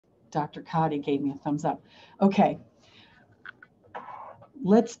Dr. Cotty gave me a thumbs up. Okay,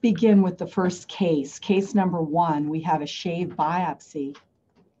 let's begin with the first case. Case number 1, we have a shave biopsy.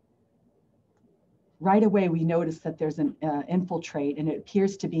 Right away, we notice that there's an infiltrate, and it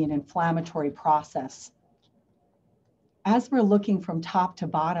appears to be an inflammatory process. As we're looking from top to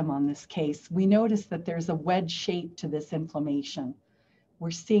bottom on this case, we notice that there's a wedge shape to this inflammation.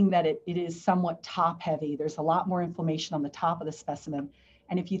 We're seeing that it is somewhat top heavy. There's a lot more inflammation on the top of the specimen.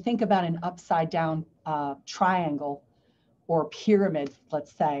 And if you think about an upside down triangle or pyramid,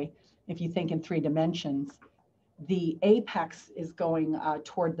 let's say, if you think in 3 dimensions, the apex is going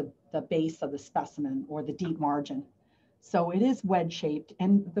toward the base of the specimen or the deep margin. So it is wedge shaped,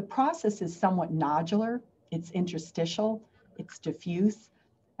 and the process is somewhat nodular. It's interstitial, it's diffuse.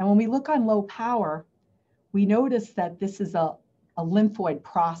 And when we look on low power, we notice that this is a lymphoid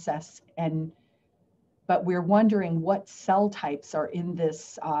process, but we're wondering what cell types are in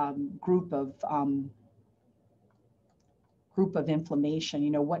this group of inflammation.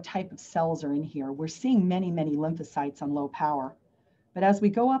 You know, what type of cells are in here? We're seeing many, many lymphocytes on low power. But as we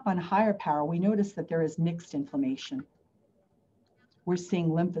go up on higher power, we notice that there is mixed inflammation. We're seeing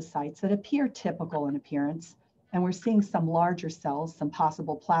lymphocytes that appear typical in appearance, and we're seeing some larger cells, some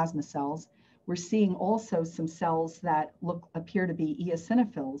possible plasma cells. We're seeing also some cells that appear to be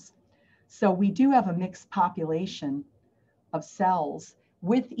eosinophils. So we do have a mixed population of cells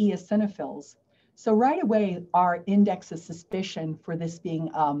with eosinophils. So right away, our index of suspicion for this being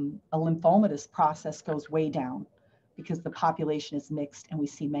a lymphomatous process goes way down because the population is mixed and we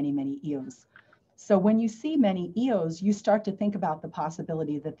see many, many eos. So when you see many eos, you start to think about the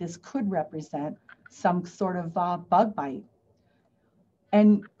possibility that this could represent some sort of bug bite.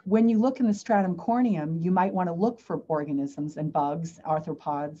 And when you look in the stratum corneum, you might want to look for organisms and bugs,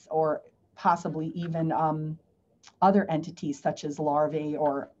 arthropods, or possibly even other entities such as larvae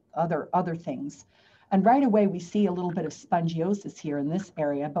or other things. And right away, we see a little bit of spongiosis here in this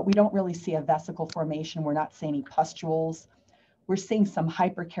area, but we don't really see a vesicle formation. We're not seeing any pustules. We're seeing some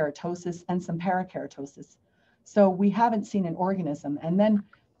hyperkeratosis and some parakeratosis. So we haven't seen an organism. And then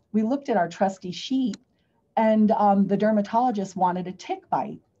we looked at our trusty sheet, and the dermatologist wanted a tick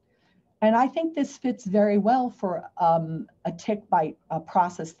bite. And I think this fits very well for a tick bite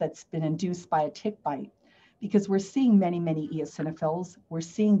process that's been induced by a tick bite, because we're seeing many, many eosinophils. We're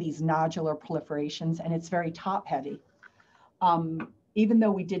seeing these nodular proliferations, and it's very top heavy. Even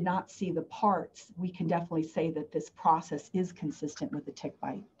though we did not see the parts, we can definitely say that this process is consistent with the tick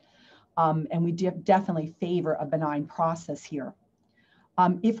bite. And we definitely favor a benign process here.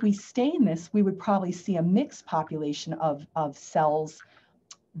 If we stain this, we would probably see a mixed population of cells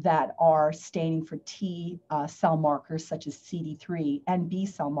that are staining for T cell markers such as CD3 and B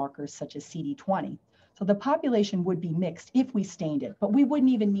cell markers such as CD20. So the population would be mixed if we stained it, but we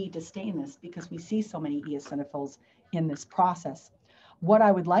wouldn't even need to stain this because we see so many eosinophils in this process. What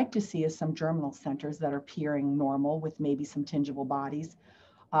I would like to see is some germinal centers that are appearing normal with maybe some tingible bodies,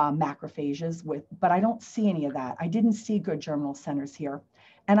 macrophages, but I don't see any of that. I didn't see good germinal centers here.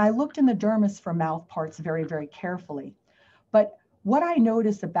 And I looked in the dermis for mouth parts very, very carefully. But what I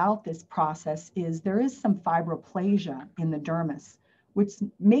notice about this process is there is some fibroplasia in the dermis, which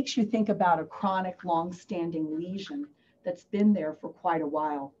makes you think about a chronic, long-standing lesion that's been there for quite a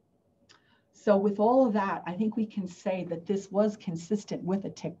while. So with all of that, I think we can say that this was consistent with a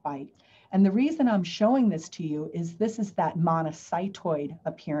tick bite. And the reason I'm showing this to you is this is that monocytoid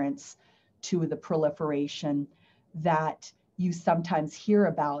appearance to the proliferation that you sometimes hear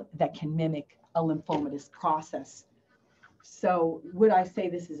about that can mimic a lymphomatous process. So would I say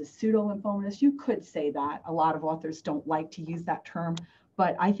this is a pseudo-lymphomatous? You could say that. A lot of authors don't like to use that term,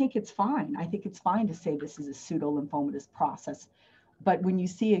 but I think it's fine. I think it's fine to say this is a pseudo-lymphomatous process. But when you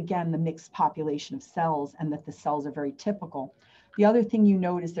see, again, the mixed population of cells and that the cells are very typical, the other thing you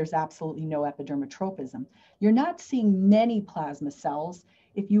note is there's absolutely no epidermotropism. You're not seeing many plasma cells.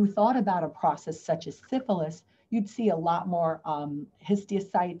 If you thought about a process such as syphilis, you'd see a lot more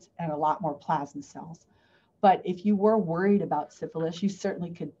histiocytes and a lot more plasma cells. But if you were worried about syphilis, you certainly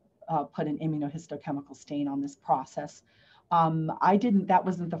could put an immunohistochemical stain on this process. That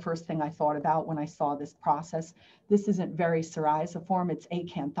wasn't the first thing I thought about when I saw this process. This isn't very psoriasiform, it's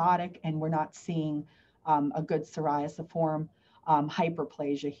acanthotic, and we're not seeing a good psoriasiform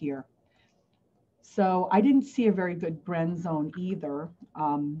hyperplasia here. So I didn't see a very good Gren zone either.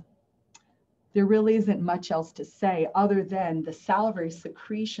 There really isn't much else to say other than the salivary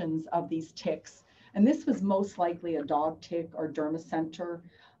secretions of these ticks. And this was most likely a dog tick or dermacenter.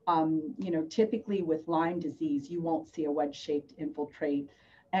 Typically with Lyme disease, you won't see a wedge-shaped infiltrate.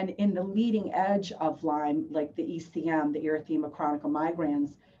 And in the leading edge of Lyme, like the ECM, the erythema chronicle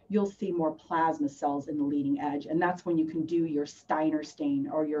migrans, you'll see more plasma cells in the leading edge. And that's when you can do your Steiner stain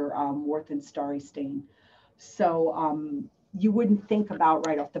or your Warthin-Starry stain. So you wouldn't think about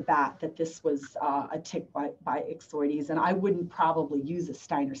right off the bat that this was a tick by ixoides. And I wouldn't probably use a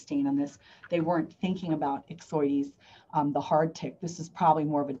Steiner stain on this. They weren't thinking about ixoides, the hard tick. This is probably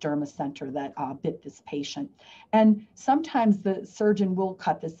more of a dermacenter that bit this patient. And sometimes the surgeon will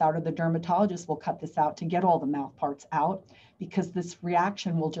cut this out, or the dermatologist will cut this out to get all the mouth parts out, because this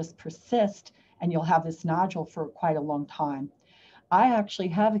reaction will just persist and you'll have this nodule for quite a long time. I actually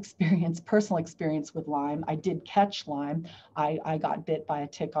have personal experience with Lyme. I did catch Lyme. I got bit by a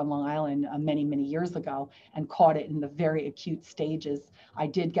tick on Long Island many, many years ago and caught it in the very acute stages. I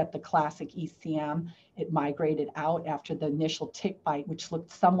did get the classic ECM. It migrated out after the initial tick bite, which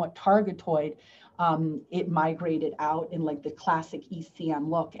looked somewhat targetoid. It migrated out in like the classic ECM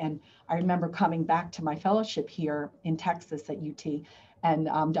look. And I remember coming back to my fellowship here in Texas at UT,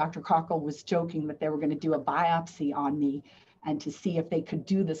 and Dr. Cockerell was joking that they were going to do a biopsy on me and to see if they could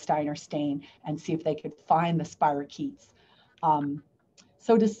do the Steiner stain and see if they could find the spirochetes.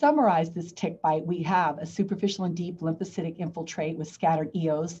 So to summarize this tick bite, we have a superficial and deep lymphocytic infiltrate with scattered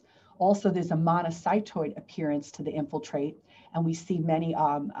eos. Also, there's a monocytoid appearance to the infiltrate, and we see many,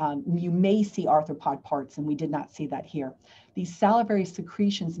 you may see arthropod parts, and we did not see that here. These salivary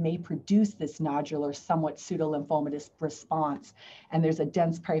secretions may produce this nodular, somewhat pseudolymphoma response, and there's a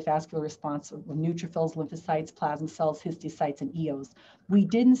dense perivascular response of neutrophils, lymphocytes, plasma cells, histocytes, and eos. We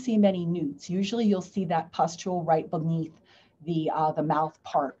didn't see many newts. Usually you'll see that pustule right beneath the mouth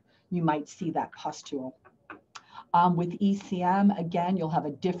part. You might see that pustule. With ECM, again, you'll have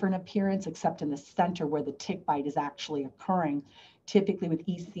a different appearance, except in the center where the tick bite is actually occurring. Typically with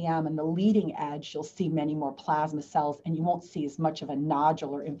ECM and the leading edge, you'll see many more plasma cells, and you won't see as much of a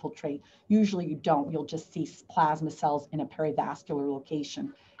nodular infiltrate. Usually you don't. You'll just see plasma cells in a perivascular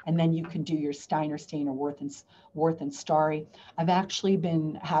location. And then you can do your Steiner stain or Warthin-Starry. I've actually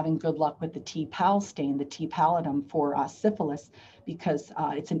been having good luck with the T-Pal stain, the T-Pallidum for syphilis, because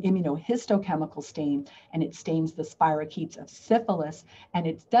it's an immunohistochemical stain, and it stains the spirochetes of syphilis.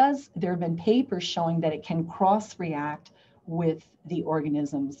 And there have been papers showing that it can cross-react with the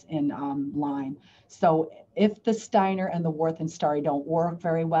organisms in Lyme. So if the Steiner and the Warthin-Starry don't work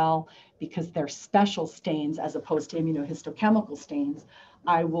very well, because they're special stains as opposed to immunohistochemical stains,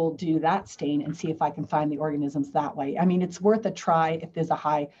 I will do that stain and see if I can find the organisms that way. I mean, it's worth a try if there's a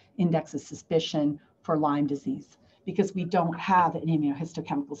high index of suspicion for Lyme disease, because we don't have an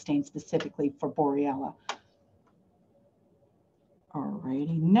immunohistochemical stain specifically for Borrelia. All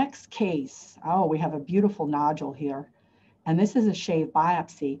righty, next case. Oh, we have a beautiful nodule here. And this is a shave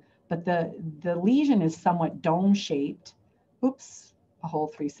biopsy, but the lesion is somewhat dome-shaped. Oops, a whole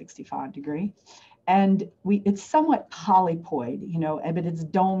 365 degree. And it's somewhat polypoid, but it's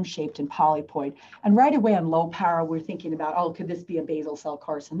dome-shaped and polypoid. And right away on low power, we're thinking about, oh, could this be a basal cell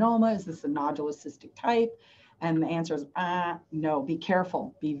carcinoma? Is this a nodular cystic type? And the answer is, no, be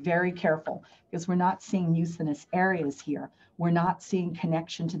careful, be very careful, because we're not seeing mucinous areas here. We're not seeing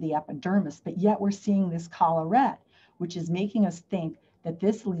connection to the epidermis, but yet we're seeing this collarette, which is making us think that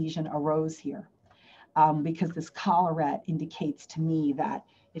this lesion arose here, because this collarette indicates to me that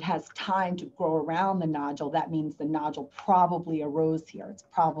it has time to grow around the nodule. That means the nodule probably arose here. It's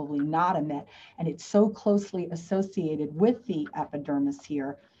probably not a met, and it's so closely associated with the epidermis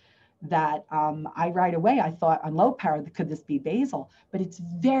here that right away I thought on low power, could this be basal? But it's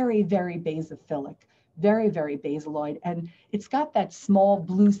very, very basophilic, very, very basaloid, and it's got that small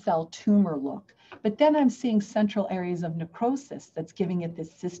blue cell tumor look. But then I'm seeing central areas of necrosis that's giving it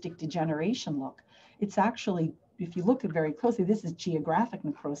this cystic degeneration look. It's actually, if you look at very closely, this is geographic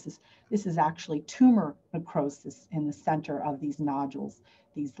necrosis. This is actually tumor necrosis in the center of these nodules,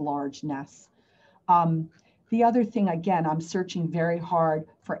 these large nests. The other thing, again, I'm searching very hard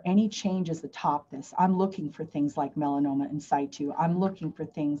for any changes atop this. I'm looking for things like melanoma in situ. I'm looking for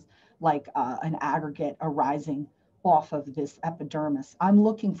things like an aggregate arising off of this epidermis. I'm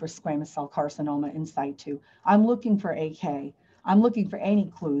looking for squamous cell carcinoma in situ. I'm looking for AK. I'm looking for any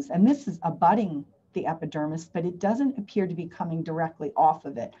clues. And this is abutting the epidermis, but it doesn't appear to be coming directly off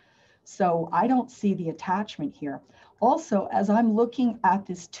of it. So I don't see the attachment here. Also, as I'm looking at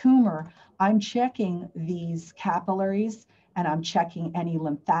this tumor, I'm checking these capillaries, and I'm checking any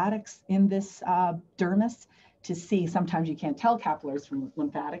lymphatics in this dermis to see. Sometimes you can't tell capillaries from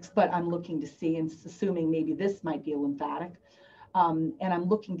lymphatics, but I'm looking to see, and assuming maybe this might be a lymphatic. And I'm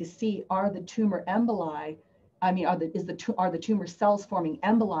looking to see, are the tumor emboli, are the tumor cells forming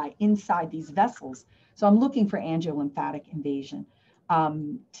emboli inside these vessels? So I'm looking for angiolymphatic invasion.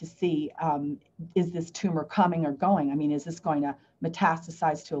 to see, is this tumor coming or going? I mean, is this going to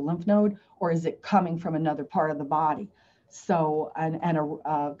metastasize to a lymph node, or is it coming from another part of the body? So,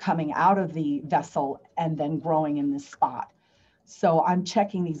 coming out of the vessel and then growing in this spot. So I'm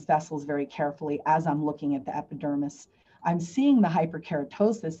checking these vessels very carefully as I'm looking at the epidermis. I'm seeing the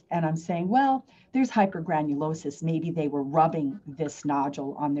hyperkeratosis and I'm saying, well, there's hypergranulosis. Maybe they were rubbing this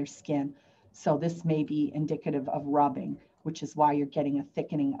nodule on their skin. So this may be indicative of rubbing, which is why you're getting a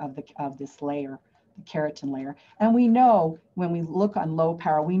thickening of this layer, the keratin layer. And we know when we look on low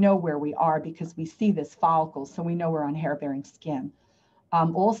power, we know where we are because we see this follicle. So we know we're on hair-bearing skin.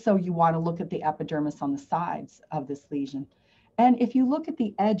 Also, you want to look at the epidermis on the sides of this lesion. And if you look at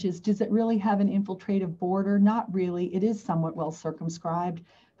the edges, does it really have an infiltrative border? Not really. It is somewhat well circumscribed,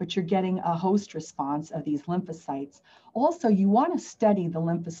 but you're getting a host response of these lymphocytes. Also, you want to study the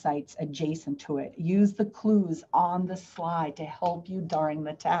lymphocytes adjacent to it. Use the clues on the slide to help you during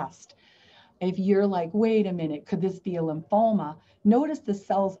the test. If you're like, wait a minute, could this be a lymphoma? Notice the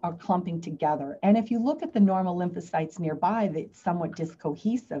cells are clumping together. And if you look at the normal lymphocytes nearby, that's somewhat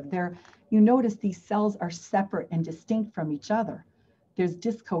discohesive. You notice these cells are separate and distinct from each other. There's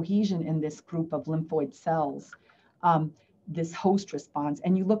discohesion in this group of lymphoid cells, this host response.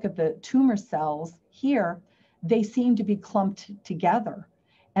 And you look at the tumor cells here, they seem to be clumped together.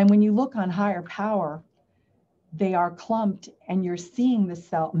 And when you look on higher power, they are clumped and you're seeing the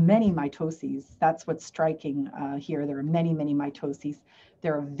cell, many mitoses. That's what's striking here. There are many, many mitoses.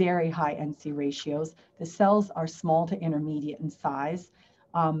 There are very high NC ratios. The cells are small to intermediate in size.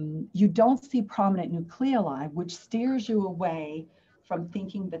 You don't see prominent nucleoli, which steers you away from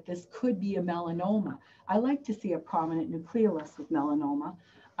thinking that this could be a melanoma. I like to see a prominent nucleolus with melanoma.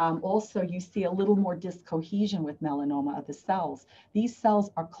 Also, you see a little more discohesion with melanoma of the cells. These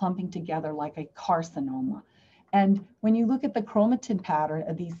cells are clumping together like a carcinoma. And when you look at the chromatin pattern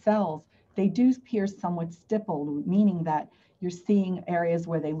of these cells, they do appear somewhat stippled, meaning that you're seeing areas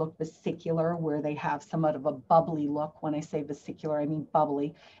where they look vesicular, where they have somewhat of a bubbly look. When I say vesicular, I mean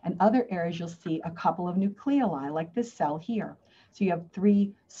bubbly. And other areas, you'll see a couple of nucleoli, like this cell here. So you have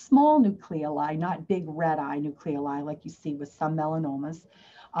 3 small nucleoli, not big red eye nucleoli like you see with some melanomas.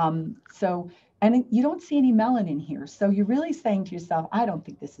 And you don't see any melanin here. So you're really saying to yourself, I don't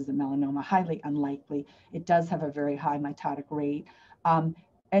think this is a melanoma, highly unlikely. It does have a very high mitotic rate.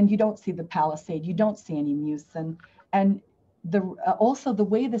 And you don't see the palisade, you don't see any mucin. And also the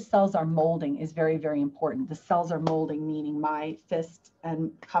way the cells are molding is very, very important. The cells are molding, meaning my fist and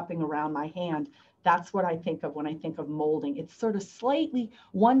cupping around my hand. That's what I think of when I think of molding. It's sort of slightly,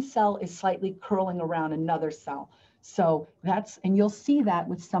 one cell is slightly curling around another cell. So and you'll see that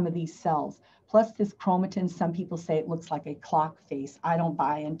with some of these cells. Plus this chromatin, some people say it looks like a clock face. I don't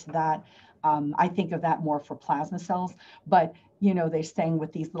buy into that. I think of that more for plasma cells, but they're saying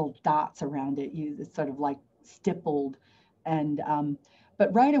with these little dots around it, it's sort of like stippled. And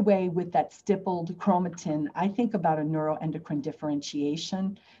but right away with that stippled chromatin, I think about a neuroendocrine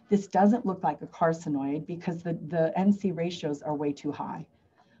differentiation. This doesn't look like a carcinoid because the NC ratios are way too high.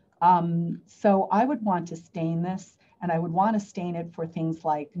 So I would want to stain this, and I would want to stain it for things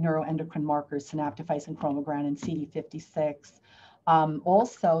like neuroendocrine markers, synaptophysin chromogranin, CD56.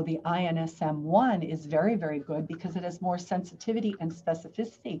 Also, the INSM1 is very, very good because it has more sensitivity and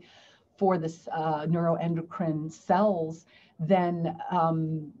specificity for this neuroendocrine cells than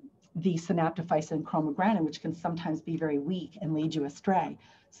the synaptophysin chromogranin, which can sometimes be very weak and lead you astray.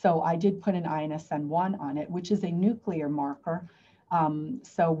 So I did put an INSN1 on it, which is a nuclear marker.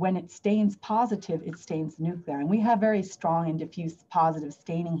 So when it stains positive, it stains nuclear. And we have very strong and diffuse positive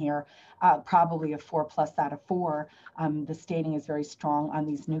staining here, probably a 4+ out of 4. The staining is very strong on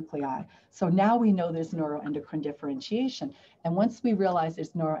these nuclei. So now we know there's neuroendocrine differentiation. And once we realize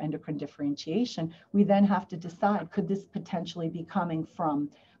there's neuroendocrine differentiation, we then have to decide, could this potentially be coming from,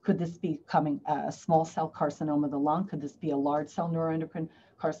 could this be coming a small cell carcinoma of the lung? Could this be a large cell neuroendocrine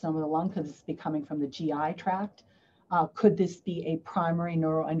carcinoma of the lung? Could this be coming from the GI tract? Could this be a primary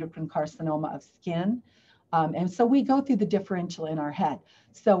neuroendocrine carcinoma of skin? And so we go through the differential in our head.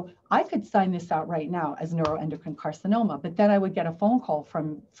 So I could sign this out right now as neuroendocrine carcinoma, but then I would get a phone call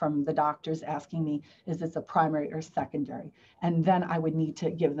from the doctors asking me, is this a primary or secondary? And then I would need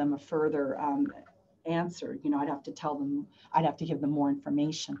to give them a further answer. I'd have to tell them, I'd have to give them more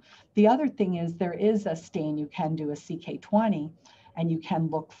information. The other thing is there is a stain, you can do a CK20, and you can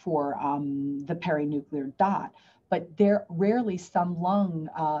look for the perinuclear dot. But rarely some lung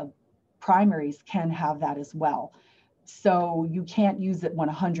primaries can have that as well. So you can't use it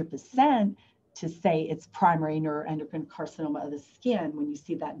 100% to say it's primary neuroendocrine carcinoma of the skin when you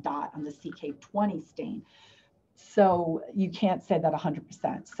see that dot on the CK20 stain. So you can't say that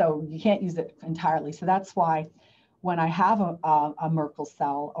 100%. So you can't use it entirely. So that's why when I have a Merkel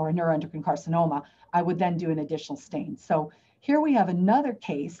cell or a neuroendocrine carcinoma, I would then do an additional stain. So here we have another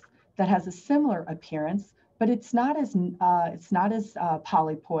case that has a similar appearance, but it's not as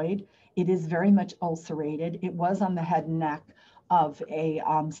polypoid. It is very much ulcerated. It was on the head and neck of a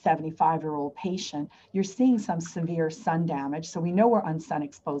 75-year-old patient. You're seeing some severe sun damage. So we know we're on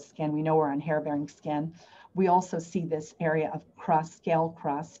sun-exposed skin. We know we're on hair-bearing skin. We also see this area of crust, scale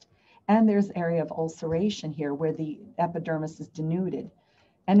crust. And there's area of ulceration here where the epidermis is denuded.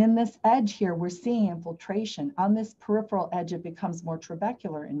 And in this edge here, we're seeing infiltration. On this peripheral edge, it becomes more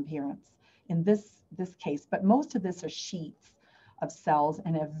trabecular in appearance in this case. But most of this are sheets of cells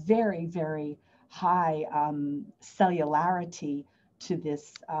and a very, very high cellularity to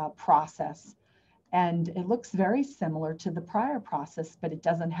this process. And it looks very similar to the prior process, but it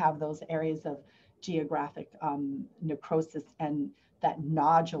doesn't have those areas of geographic necrosis and that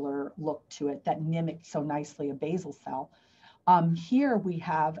nodular look to it that mimics so nicely a basal cell. Here we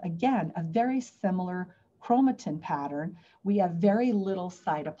have, again, a very similar chromatin pattern. We have very little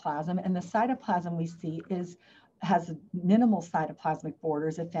cytoplasm, and the cytoplasm we see has minimal cytoplasmic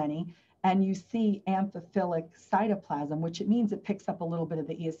borders, if any, and you see amphiphilic cytoplasm, which it means it picks up a little bit of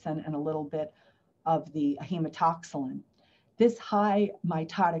the eosin and a little bit of the hematoxylin. This high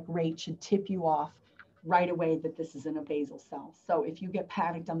mitotic rate should tip you off right away that this is in a basal cell. So if you get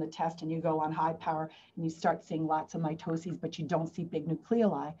panicked on the test and you go on high power and you start seeing lots of mitoses, but you don't see big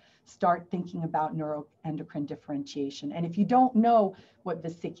nucleoli, start thinking about neuroendocrine differentiation. And if you don't know what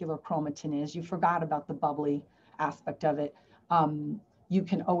vesicular chromatin is, you forgot about the bubbly aspect of it, you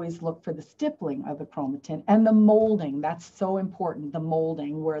can always look for the stippling of the chromatin and the molding. That's so important, the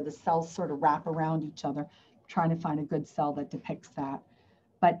molding, where the cells sort of wrap around each other, trying to find a good cell that depicts that.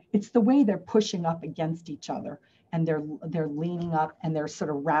 But it's the way they're pushing up against each other and they're leaning up and they're sort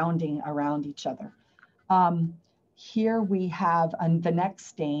of rounding around each other. Here we have the next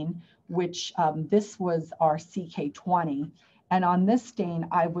stain, which this was our CK20. And on this stain,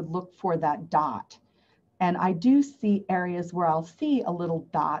 I would look for that dot. And I do see areas where I'll see a little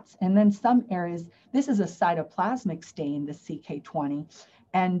dots. And then some areas, this is a cytoplasmic stain, the CK20.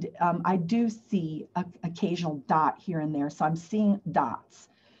 And I do see an occasional dot here and there. So I'm seeing dots.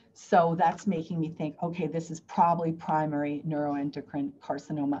 So that's making me think, okay, this is probably primary neuroendocrine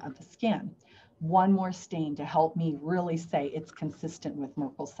carcinoma of the skin. One more stain to help me really say it's consistent with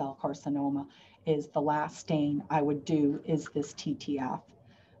Merkel cell carcinoma is the last stain I would do is this TTF,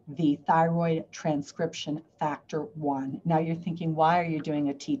 the thyroid transcription factor 1. Now you're thinking, why are you doing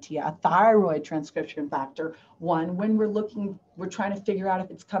a TTF, a thyroid transcription factor 1, when we're trying to figure out if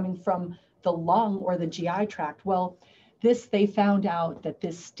it's coming from the lung or the GI tract? Well, they found out that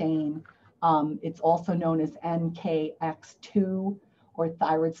this stain, it's also known as NKX2 or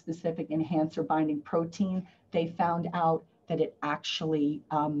thyroid specific enhancer binding protein. They found out that it actually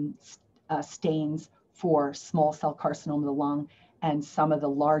stains for small cell carcinoma of the lung, and some of the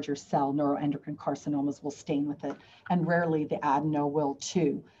larger cell neuroendocrine carcinomas will stain with it, and rarely the adeno will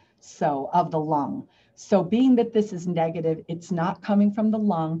too, so of the lung. So being that this is negative, it's not coming from the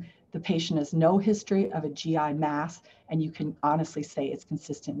lung, the patient has no history of a GI mass, and you can honestly say it's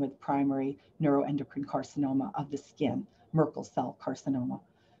consistent with primary neuroendocrine carcinoma of the skin, Merkel cell carcinoma.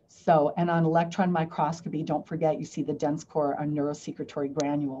 So, and on electron microscopy, don't forget you see the dense core on neurosecretory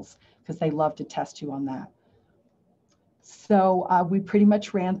granules, because they love to test you on that. So we pretty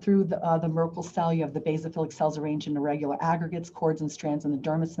much ran through the Merkel cell. You have the basophilic cells arranged in irregular aggregates, cords and strands in the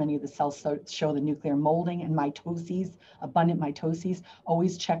dermis. Many of the cells show the nuclear molding and mitoses, abundant mitoses.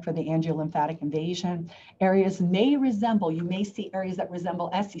 Always check for the angiolymphatic invasion. Areas may resemble, you may see areas that resemble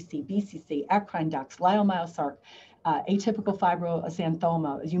SCC, BCC, eccrine ducts, leiomyosarc, atypical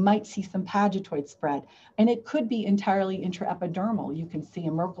fibroxanthoma. You might see some pagetoid spread, and it could be entirely intraepidermal. You can see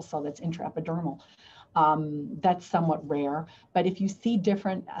a Merkel cell that's intraepidermal. That's somewhat rare, but if you see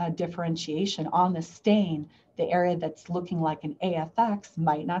different differentiation on the stain, the area that's looking like an AFX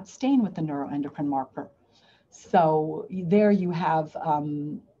might not stain with the neuroendocrine marker. So there you have,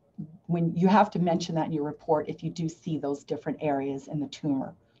 when you have to mention that in your report if you do see those different areas in the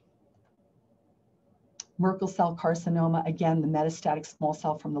tumor. Merkel cell carcinoma, again, the metastatic small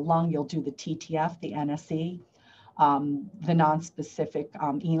cell from the lung, you'll do the TTF, the NSE. The nonspecific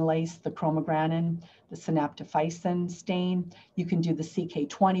enolase, the chromogranin, the synaptophysin stain. You can do the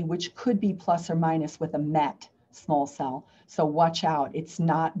CK20, which could be plus or minus with a MET small cell. So watch out, it's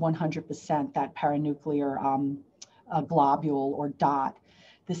not 100% that paranuclear globule or dot.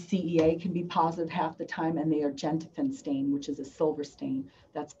 The CEA can be positive half the time, and the argentifin stain, which is a silver stain,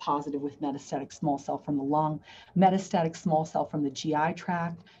 that's positive with metastatic small cell from the lung. Metastatic small cell from the GI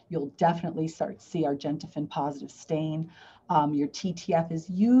tract, you'll definitely start to see argentifin positive stain. Your TTF is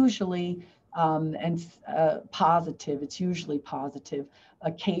usually positive. It's usually positive.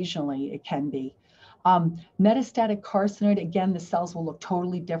 Occasionally, it can be. Metastatic carcinoid, again, the cells will look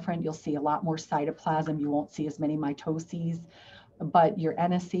totally different. You'll see a lot more cytoplasm. You won't see as many mitoses, but your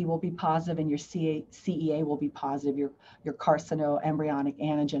NSE will be positive and your CEA will be positive. Your carcinoembryonic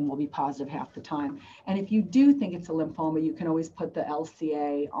antigen will be positive half the time. And if you do think it's a lymphoma, you can always put the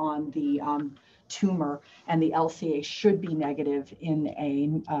LCA on the tumor, and the LCA should be negative in a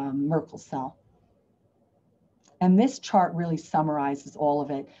Merkel cell. And this chart really summarizes all of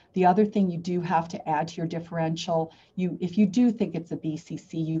it. The other thing you do have to add to your differential, if you do think it's a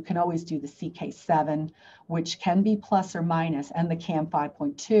BCC, you can always do the CK7, which can be plus or minus, and the CAM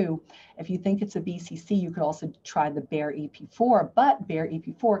 5.2. If you think it's a BCC, you could also try the Bayer EP4, but Bayer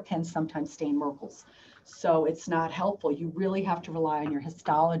EP4 can sometimes stain Merkel's. So it's not helpful. You really have to rely on your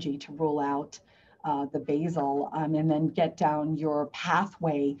histology to rule out the basal, and then get down your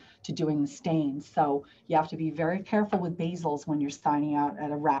pathway to doing the stains. So you have to be very careful with basals when you're signing out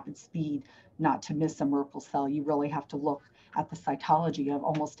at a rapid speed, not to miss a Merkel cell. You really have to look at the cytology of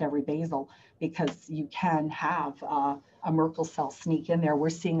almost every basal, because you can have a Merkel cell sneak in there.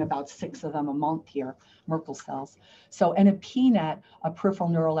 We're seeing about 6 of them a month here, Merkel cells. So in a PNET, a peripheral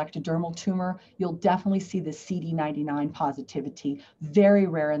neurolectodermal tumor, you'll definitely see the CD99 positivity. Very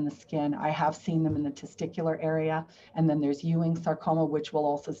rare in the skin. I have seen them in the testicular area. And then there's Ewing sarcoma, which will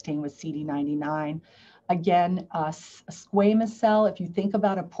also stain with CD99. Again, a squamous cell, if you think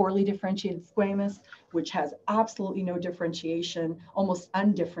about a poorly differentiated squamous, which has absolutely no differentiation, almost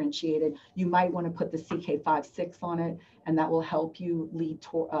undifferentiated, you might want to put the CK5-6 on it, and that will help you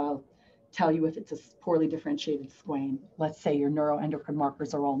tell you if it's a poorly differentiated squame. Let's say your neuroendocrine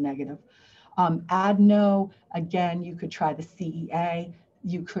markers are all negative. Adeno, again, you could try the CEA,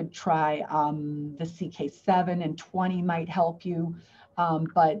 you could try the CK7 and 20 might help you.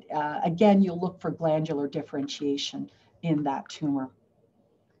 But again, you'll look for glandular differentiation in that tumor.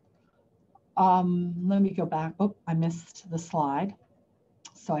 Let me go back. Oh, I missed the slide.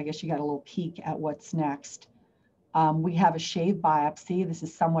 So I guess you got a little peek at what's next. We have a shaved biopsy. This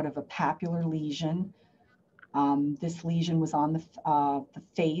is somewhat of a papular lesion. This lesion was on the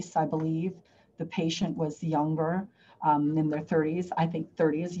face, I believe. The patient was younger, in their 30s. I think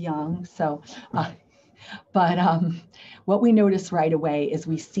 30 is young. So. But what we notice right away is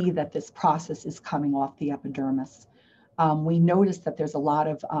we see that this process is coming off the epidermis. We notice that there's a lot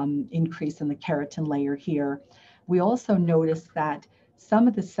of increase in the keratin layer here. We also notice that some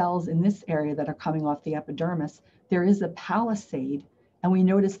of the cells in this area that are coming off the epidermis, there is a palisade, and we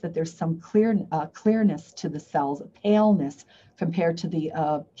notice that there's some clearness to the cells, a paleness compared to the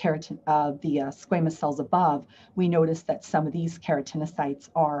squamous cells above. We notice that some of these keratinocytes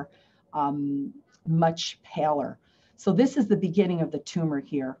are much paler. So this is the beginning of the tumor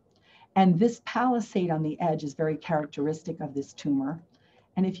here. And this palisade on the edge is very characteristic of this tumor.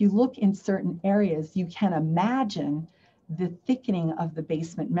 And if you look in certain areas, you can imagine the thickening of the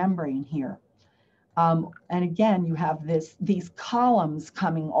basement membrane here. And again, you have these columns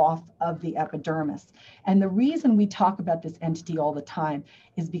coming off of the epidermis. And the reason we talk about this entity all the time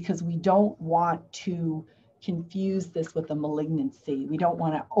is because we don't want to confuse this with a malignancy. We don't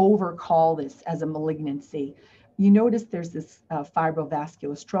want to overcall this as a malignancy. You notice there's this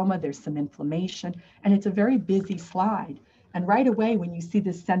fibrovascular stroma, there's some inflammation, and it's a very busy slide. And right away, when you see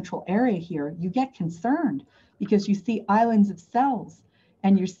this central area here, you get concerned because you see islands of cells,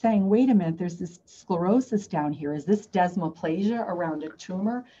 and you're saying, wait a minute, there's this sclerosis down here. Is this desmoplasia around a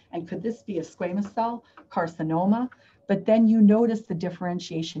tumor? And could this be a squamous cell carcinoma? But then you notice the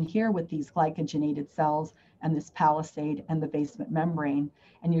differentiation here with these glycogenated cells and this palisade and the basement membrane.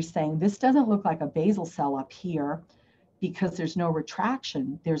 And you're saying, this doesn't look like a basal cell up here because there's no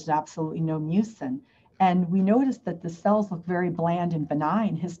retraction. There's absolutely no mucin. And we notice that the cells look very bland and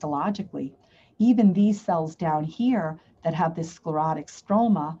benign histologically. Even these cells down here that have this sclerotic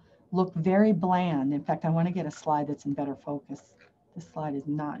stroma look very bland. In fact, I want to get a slide that's in better focus. This slide is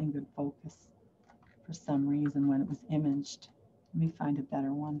not in good focus for some reason when it was imaged. Let me find a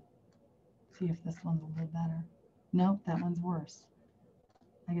better one. See if this one's a little better. Nope, that one's worse.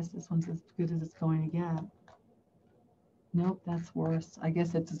 I guess this one's as good as it's going to get. Nope, that's worse. I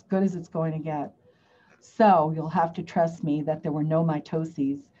guess it's as good as it's going to get. So you'll have to trust me that there were no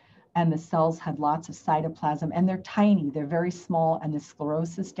mitoses, and the cells had lots of cytoplasm, and they're tiny, they're very small, and the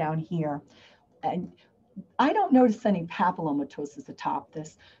sclerosis down here. And I don't notice any papillomatosis atop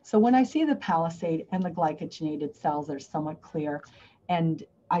this. So when I see the palisade and the glycogenated cells are somewhat clear, and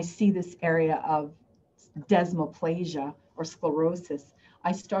I see this area of desmoplasia or sclerosis,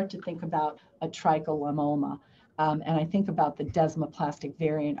 I start to think about a tricholemoma. And I think about the desmoplastic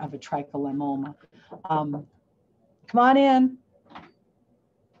variant of a tricholemoma. Come on in.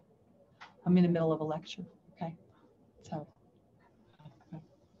 I'm in the middle of a lecture. Okay. So.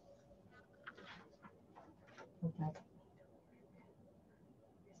 Okay.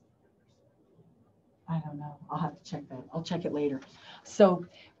 I don't know. I'll have to check that. I'll check it later. So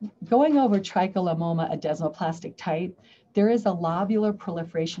going over tricholemoma, a desmoplastic type, there is a lobular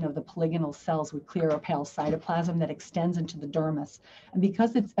proliferation of the polygonal cells with clear or pale cytoplasm that extends into the dermis. And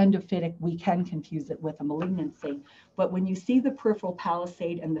because it's endophytic, we can confuse it with a malignancy. But when you see the peripheral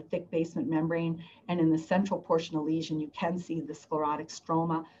palisade and the thick basement membrane, and in the central portion of lesion, you can see the sclerotic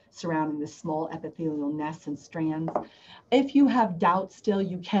stroma surrounding the small epithelial nests and strands. If you have doubt still,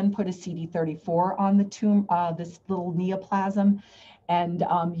 you can put a CD34 on the tumor, this little neoplasm. And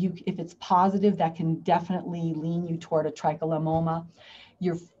if it's positive, that can definitely lean you toward a tricholemoma.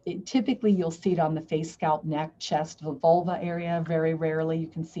 Typically, you'll see it on the face, scalp, neck, chest, the vulva area. Very rarely, you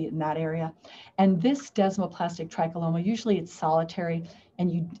can see it in that area. And this desmoplastic trichomoma, usually it's solitary,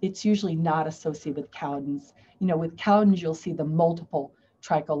 and it's usually not associated with Cowden's. You know, with Cowden's, you'll see the multiple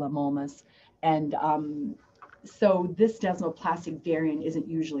tricholemomas. And so this desmoplastic variant isn't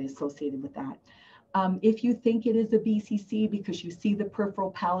usually associated with that. If you think it is a BCC because you see the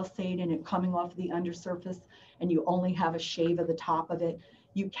peripheral palisade and it coming off the undersurface and you only have a shave of the top of it,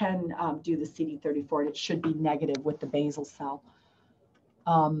 you can do the CD34 and it should be negative with the basal cell.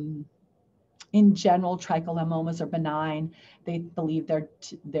 In general, tricholemomas are benign. They believe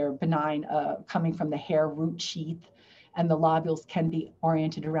they're benign coming from the hair root sheath, and the lobules can be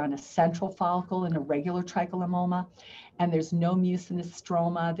oriented around a central follicle in a regular tricholemoma. And there's no mucinous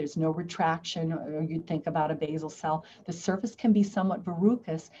stroma, there's no retraction, or you'd think about a basal cell. The surface can be somewhat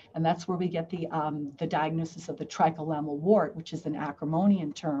verrucous, and that's where we get the diagnosis of the tricholemal wart, which is an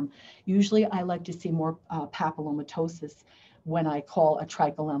acrimonian term. Usually I like to see more papillomatosis when I call a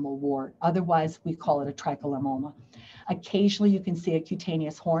tricholemal wart. Otherwise, we call it a tricholemoma. Occasionally, you can see a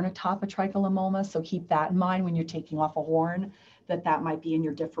cutaneous horn atop a tricholemoma, so keep that in mind when you're taking off a horn, that might be in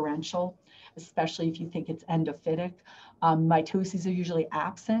your differential, especially if you think it's endophytic. Mitoses are usually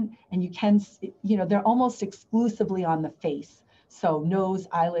absent, and you can, they're almost exclusively on the face. So nose,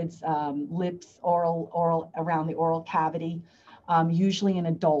 eyelids, lips, oral around the oral cavity, usually in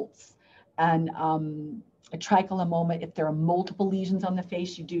adults. And a tricholemoma, if there are multiple lesions on the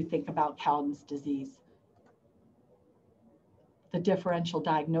face, you do think about Cowden's disease. The differential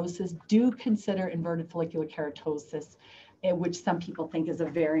diagnosis, do consider inverted follicular keratosis, which some people think is a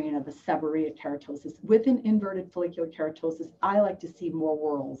variant of a seborrheic keratosis. With an inverted follicular keratosis, I like to see more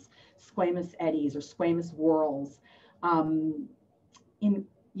whorls, squamous eddies or squamous whorls.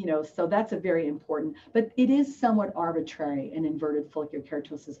 So that's a very important, but it is somewhat arbitrary, an inverted follicular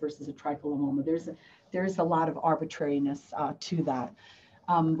keratosis versus a tricholemoma. There's a lot of arbitrariness to that.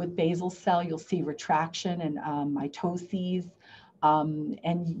 With basal cell, you'll see retraction and mitoses.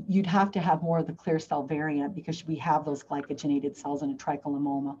 And you'd have to have more of the clear cell variant because we have those glycogenated cells in a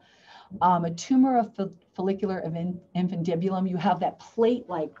tricholemoma. A tumor of follicular infundibulum, you have that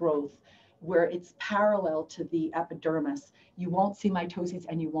plate-like growth where it's parallel to the epidermis. You won't see mitoses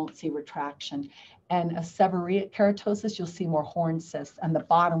and you won't see retraction. And a seborrheic keratosis, you'll see more horn cysts, and the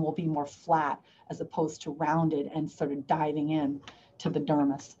bottom will be more flat as opposed to rounded and sort of diving in to the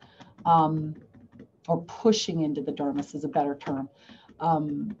dermis. Or pushing into the dermis is a better term.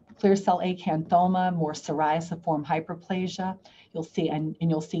 Clear cell acanthoma, more psoriasiform hyperplasia. You'll see, and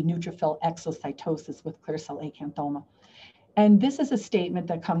you'll see neutrophil exocytosis with clear cell acanthoma. And this is a statement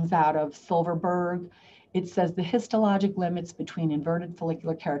that comes out of Silverberg. It says the histologic limits between inverted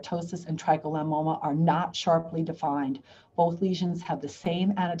follicular keratosis and tricholemoma are not sharply defined. Both lesions have the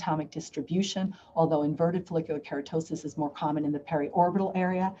same anatomic distribution, although inverted follicular keratosis is more common in the periorbital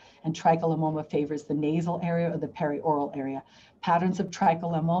area, and tricholemoma favors the nasal area or the perioral area. Patterns of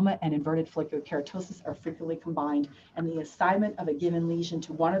tricholemoma and inverted follicular keratosis are frequently combined, and the assignment of a given lesion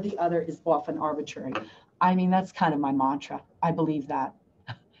to one or the other is often arbitrary. I mean, that's kind of my mantra. I believe that.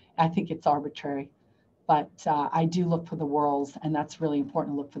 I think it's arbitrary. But I do look for the whorls, and that's really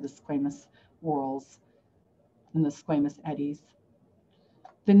important to look for the squamous whorls and the squamous eddies.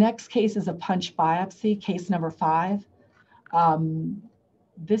 The next case is a punch biopsy, case number 5.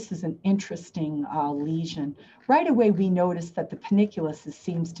 This is an interesting lesion. Right away, we notice that the panniculus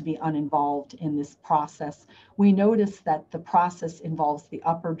seems to be uninvolved in this process. We notice that the process involves the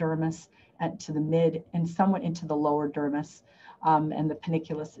upper dermis to the mid and somewhat into the lower dermis, and the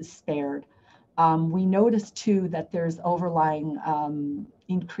panniculus is spared. We notice too that there's overlying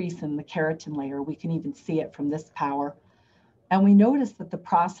increase in the keratin layer. We can even see it from this power. And we notice that the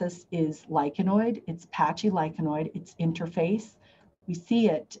process is lichenoid, it's patchy lichenoid, it's interface. We see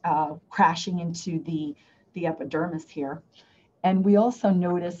it crashing into the epidermis here. And we also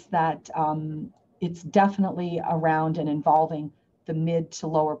notice that it's definitely around and involving the mid to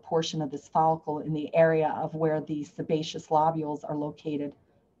lower portion of this follicle in the area of where the sebaceous lobules are located.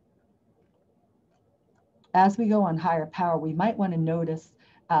 As we go on higher power, we might want to notice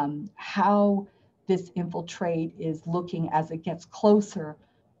how this infiltrate is looking as it gets closer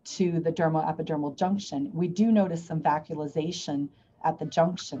to the dermo-epidermal junction. We do notice some vacuolization at the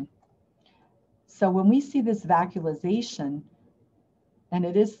junction. So when we see this vacuolization, and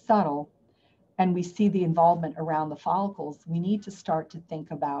it is subtle, and we see the involvement around the follicles, we need to start to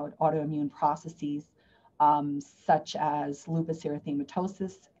think about autoimmune processes such as lupus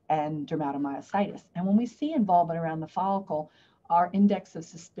erythematosus and dermatomyositis. And when we see involvement around the follicle, our index of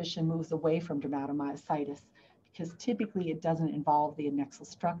suspicion moves away from dermatomyositis because typically it doesn't involve the adnexal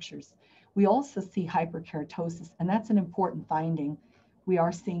structures. We also see hyperkeratosis, and that's an important finding. We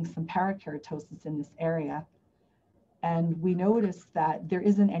are seeing some parakeratosis in this area. And we notice that there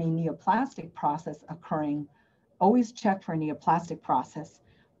isn't any neoplastic process occurring. Always check for a neoplastic process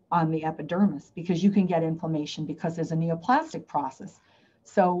on the epidermis because you can get inflammation because there's a neoplastic process.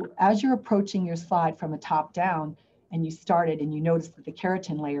 So as you're approaching your slide from a top down and you started and you noticed that the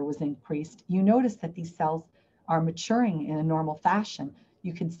keratin layer was increased, you notice that these cells are maturing in a normal fashion.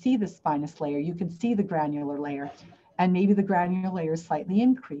 You can see the spinous layer, you can see the granular layer, and maybe the granular layer is slightly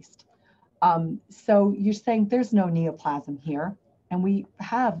increased. So you're saying there's no neoplasm here, and we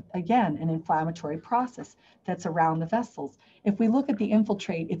have, again, an inflammatory process that's around the vessels. If we look at the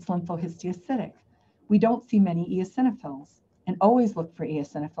infiltrate, it's lymphohistiocytic. We don't see many eosinophils, and always look for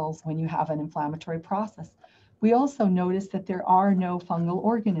eosinophils when you have an inflammatory process. We also notice that there are no fungal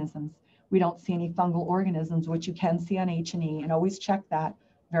organisms. We don't see any fungal organisms, which you can see on H&E, and always check that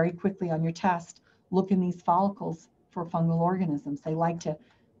very quickly on your test. Look in these follicles for fungal organisms. They like to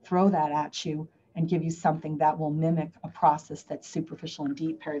throw that at you and give you something that will mimic a process that's superficial and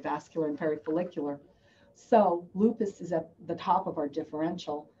deep, perivascular and perifollicular. So lupus is at the top of our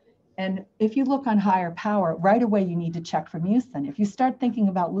differential. And if you look on higher power, right away you need to check for mucin. If you start thinking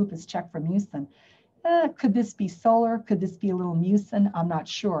about lupus, check for mucin. Could this be solar? Could this be a little mucin? I'm not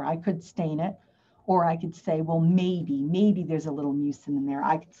sure. I could stain it, or I could say, well, maybe there's a little mucin in there.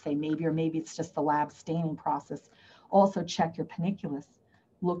 I could say maybe, or maybe it's just the lab staining process. Also check your panniculus.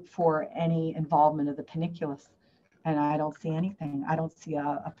 Look for any involvement of the panniculus. And I don't see anything. I don't see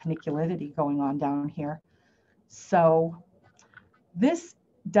a panniculidity going on down here. So this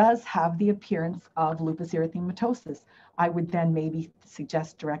does have the appearance of lupus erythematosus. I would then maybe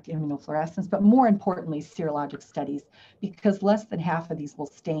suggest direct immunofluorescence, but more importantly, serologic studies, because less than half of these will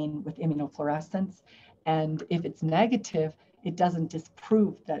stain with immunofluorescence. And if it's negative, it doesn't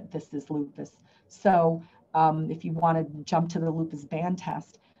disprove that this is lupus. So if you want to jump to the lupus band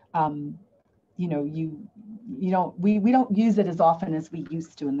test, you know, we don't use it as often as we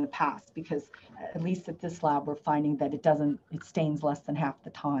used to in the past, because at least at this lab, we're finding that it stains less than half the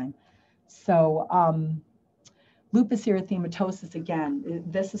time. So lupus erythematosus, again,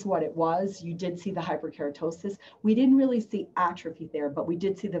 this is what it was. You did see the hyperkeratosis. We didn't really see atrophy there, but we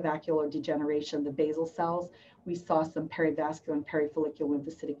did see the vacuolar degeneration of the basal cells. We saw some perivascular and perifollicular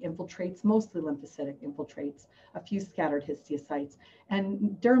lymphocytic infiltrates, mostly lymphocytic infiltrates, a few scattered histiocytes,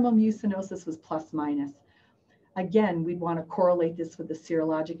 and dermal mucinosis was plus minus. Again, we'd want to correlate this with the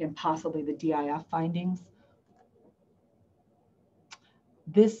serologic and possibly the DIF findings.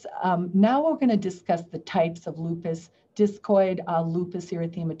 Now we're going to discuss the types of lupus, discoid lupus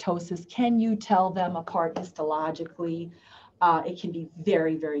erythematosus. Can you tell them apart histologically? It can be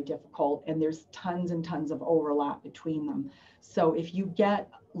very, very difficult, and there's tons and tons of overlap between them. So if you get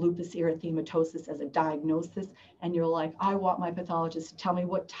lupus erythematosus as a diagnosis and you're like, I want my pathologist to tell me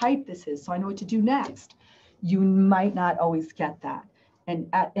what type this is so I know what to do next, you might not always get that. And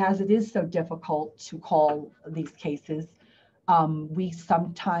as it is so difficult to call these cases, we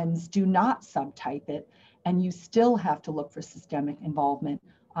sometimes do not subtype it, and you still have to look for systemic involvement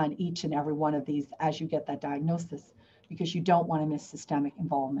on each and every one of these as you get that diagnosis, because you don't want to miss systemic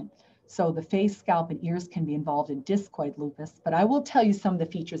involvement. So the face, scalp, and ears can be involved in discoid lupus, but I will tell you some of the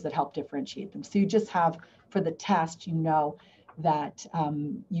features that help differentiate them. So you just have, for the test, you know that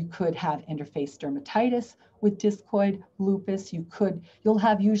you could have interface dermatitis with discoid lupus. You'll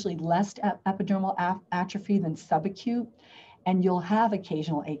have usually less epidermal atrophy than subacute. and you'll have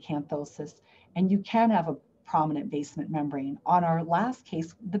occasional acanthosis, and you can have a prominent basement membrane. On our last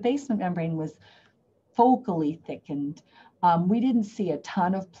case, the basement membrane was focally thickened. We didn't see a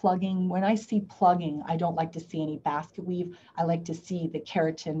ton of plugging. When I see plugging, I don't like to see any basket weave. I like to see the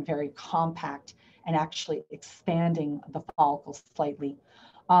keratin very compact and actually expanding the follicle slightly.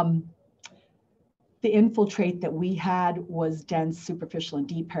 The infiltrate that we had was dense, superficial, and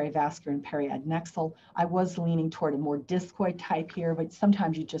deep, perivascular, and periadnexal. I was leaning toward a more discoid type here, but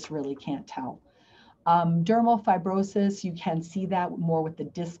sometimes you just really can't tell. Dermal fibrosis, you can see that more with the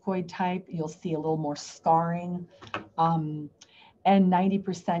discoid type. You'll see a little more scarring. And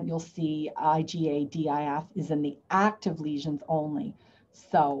 90% you'll see IgA, DIF is in the active lesions only.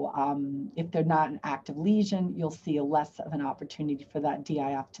 So if they're not an active lesion, you'll see a less of an opportunity for that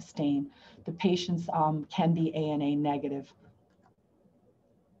DIF to stain. The patients can be ANA negative.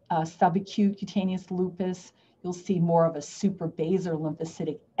 Subacute cutaneous lupus, you'll see more of a suprabasal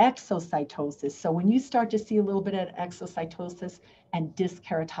lymphocytic exocytosis. So when you start to see a little bit of exocytosis and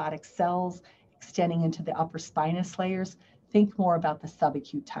dyskeratotic cells extending into the upper spinous layers, think more about the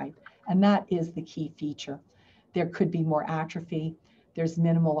subacute type. And that is the key feature. There could be more atrophy. There's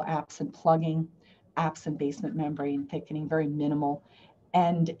minimal or absent plugging, absent basement membrane thickening, very minimal.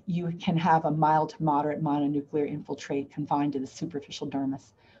 And you can have a mild to moderate mononuclear infiltrate confined to the superficial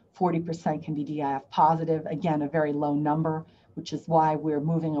dermis. 40% can be DIF positive, again, a very low number, which is why we're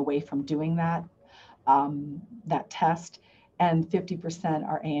moving away from doing that test. And 50%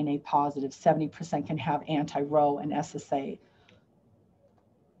 are ANA positive, 70% can have anti-Rho and SSA.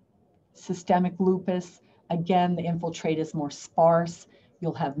 Systemic lupus, again, the infiltrate is more sparse.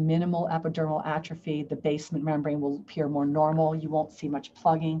 You'll have minimal epidermal atrophy. The basement membrane will appear more normal. You won't see much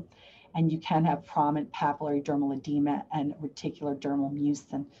plugging. And you can have prominent papillary dermal edema and reticular dermal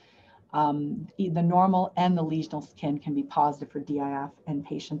mucin. The normal and the lesional skin can be positive for DIF, and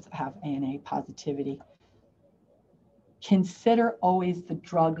patients have ANA positivity. Consider always the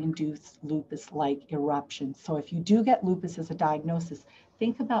drug-induced lupus-like eruptions. So if you do get lupus as a diagnosis,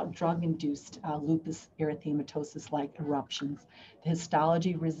 think about drug-induced lupus erythematosus-like eruptions. The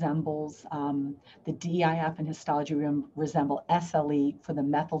histology resembles, the DIF and histology resemble SLE for the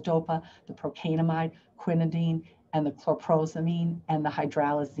methyl-dopa, the procainamide, quinidine, and the chlorpromazine and the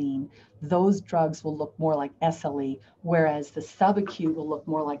hydralazine. Those drugs will look more like SLE, whereas the subacute will look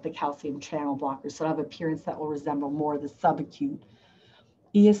more like the calcium channel blockers. So it'll have appearance that will resemble more the subacute.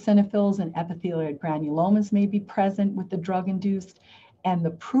 Eosinophils and epithelial granulomas may be present with the drug-induced. And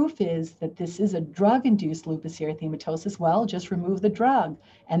the proof is that this is a drug-induced lupus erythematosus. Well, just remove the drug,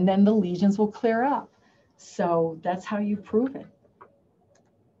 and then the lesions will clear up. So that's how you prove it.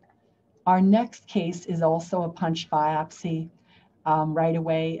 Our next case is also a punch biopsy. Right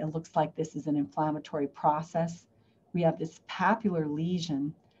away, it looks like this is an inflammatory process. We have this papular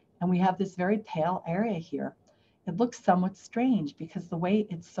lesion, and we have this very pale area here. It looks somewhat strange because the way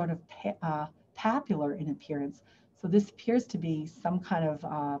it's sort of papular in appearance. So this appears to be some kind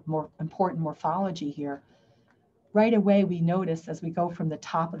of more important morphology here. Right away, we notice as we go from the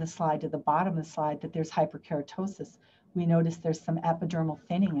top of the slide to the bottom of the slide that there's hyperkeratosis. We notice there's some epidermal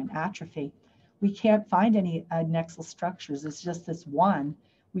thinning and atrophy. We can't find any adnexal structures. It's just this one.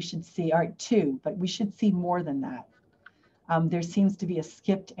 We should see, two, but we should see more than that. There seems to be a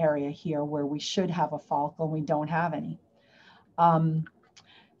skipped area here where we should have a follicle and we don't have any.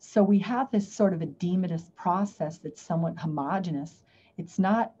 So we have this sort of edematous process that's somewhat homogeneous. It's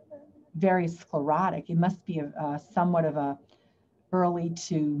not very sclerotic. It must be somewhat of a early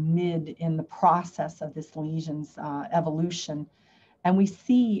to mid in the process of this lesion's evolution. And we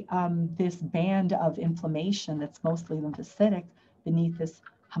see this band of inflammation that's mostly lymphocytic beneath this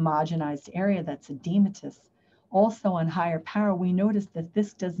homogenized area that's edematous. Also on higher power, we notice that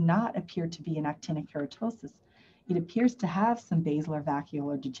this does not appear to be an actinic keratosis. It appears to have some basilar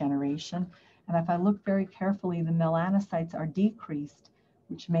vacuolar degeneration. And if I look very carefully, the melanocytes are decreased,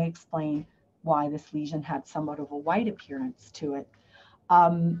 which may explain why this lesion had somewhat of a white appearance to it.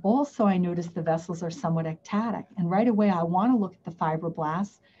 Also, I noticed the vessels are somewhat ectatic. And right away, I want to look at the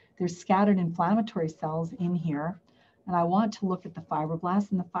fibroblasts. There's scattered inflammatory cells in here. And I want to look at the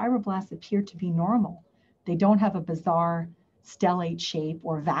fibroblasts. And the fibroblasts appear to be normal. They don't have a bizarre stellate shape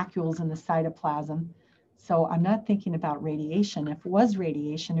or vacuoles in the cytoplasm. So I'm not thinking about radiation. If it was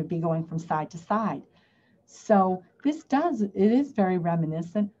radiation, it would be going from side to side. So it is very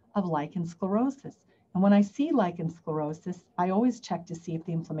reminiscent of lichen sclerosis. And when I see lichen sclerosis, I always check to see if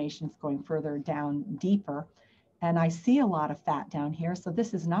the inflammation is going further down, deeper. And I see a lot of fat down here. So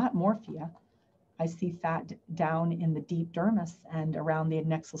this is not morphia. I see fat down in the deep dermis and around the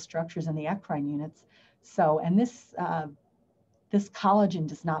adnexal structures and the eccrine units. So, and this this collagen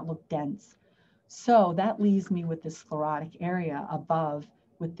does not look dense. So that leaves me with this sclerotic area above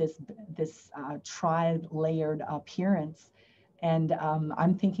with this tri-layered appearance. And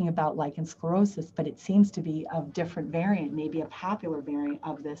I'm thinking about lichen sclerosis, but it seems to be a different variant, maybe a papular variant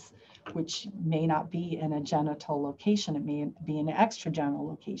of this, which may not be in a genital location. It may be in an extragenital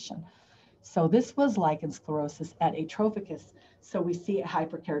location. So this was lichen sclerosis at atrophicus. So we see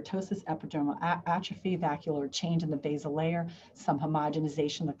hyperkeratosis, epidermal atrophy, vacuolar change in the basal layer, some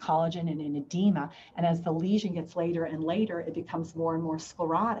homogenization of the collagen, and an edema. And as the lesion gets later and later, it becomes more and more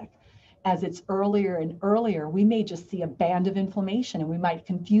sclerotic. As it's earlier and earlier, we may just see a band of inflammation, and we might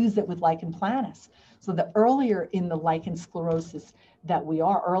confuse it with lichen planus. So the earlier in the lichen sclerosis that we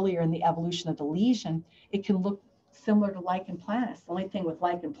are, earlier in the evolution of the lesion, it can look similar to lichen planus. The only thing with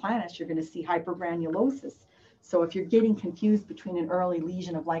lichen planus, you're going to see hypergranulosis. So if you're getting confused between an early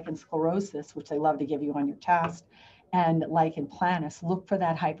lesion of lichen sclerosis, which they love to give you on your test, and lichen planus, look for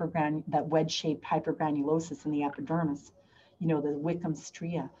that that wedge-shaped hypergranulosis in the epidermis, you know, the Wickham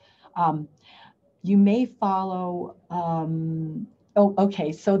stria. You may follow,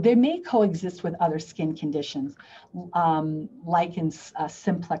 so they may coexist with other skin conditions, lichen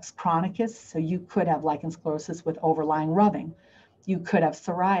simplex chronicus. So you could have lichen sclerosis with overlying rubbing. You could have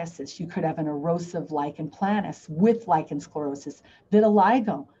psoriasis. You could have an erosive lichen planus with lichen sclerosis.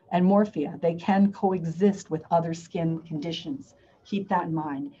 Vitiligo and morphea, they can coexist with other skin conditions. Keep that in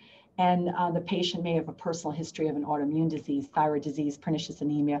mind. And the patient may have a personal history of an autoimmune disease, thyroid disease, pernicious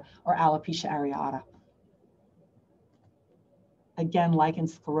anemia, or alopecia areata. Again, lichen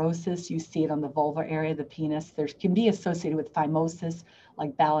sclerosis, you see it on the vulvar area of the penis. There can be associated with phimosis,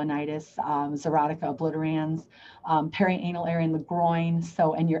 like balanitis, xerotica obliterans, perianal area in the groin.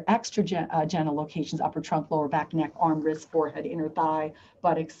 So, and your extragenital locations, upper trunk, lower back, neck, arm, wrist, forehead, inner thigh,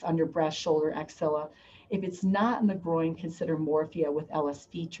 buttocks, under breast, shoulder, axilla. If it's not in the groin, consider morphea with LS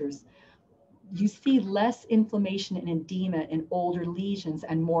features. You see less inflammation and edema in older lesions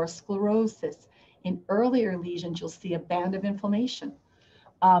and more sclerosis. In earlier lesions, you'll see a band of inflammation.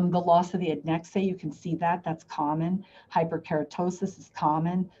 The loss of the adnexa, you can see that, that's common. Hyperkeratosis is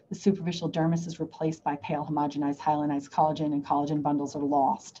common. The superficial dermis is replaced by pale homogenized hyalinized collagen, and collagen bundles are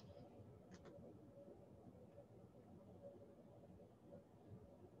lost.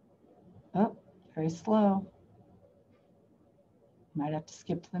 Oh, very slow. Might have to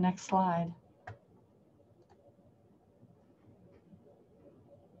skip to the next slide.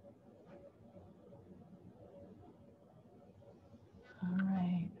 All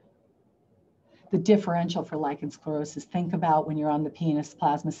right. The differential for lichen sclerosis, think about when you're on the penis,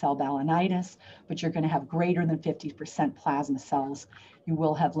 plasma cell balanitis, but you're going to have greater than 50% plasma cells. You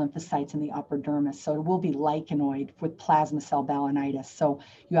will have lymphocytes in the upper dermis. So it will be lichenoid with plasma cell balanitis. So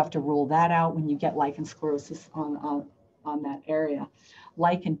you have to rule that out when you get lichen sclerosis on that area.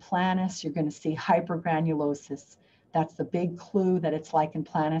 Lichen planus, you're going to see hypergranulosis. That's the big clue that it's lichen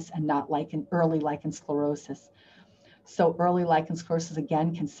planus and not early lichen sclerosis. So early lichen sclerosis,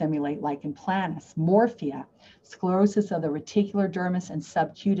 again, can simulate lichen planus. Morphea, sclerosis of the reticular dermis and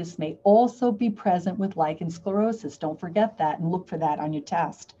subcutis may also be present with lichen sclerosis. Don't forget that and look for that on your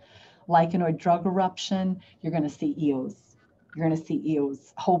test. Lichenoid drug eruption, you're going to see EOs. You're going to see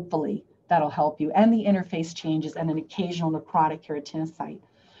EOs, hopefully. That'll help you. And the interface changes and an occasional necrotic keratinocyte.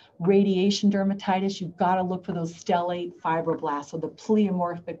 Radiation dermatitis, you've got to look for those stellate fibroblasts, so the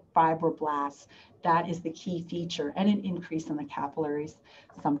pleomorphic fibroblasts. That is the key feature, and an increase in the capillaries.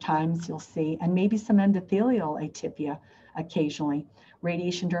 Sometimes you'll see, and maybe some endothelial atypia occasionally.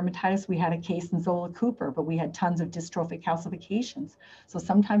 Radiation dermatitis, we had a case in Zola Cooper, but we had tons of dystrophic calcifications. So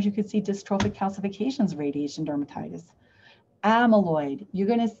sometimes you could see dystrophic calcifications, radiation dermatitis. Amyloid, you're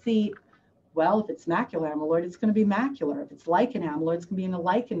going to see, well, if it's macular amyloid, it's going to be macular. If it's lichen amyloid, it's going to be in the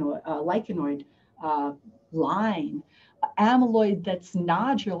lichenoid line. Amyloid that's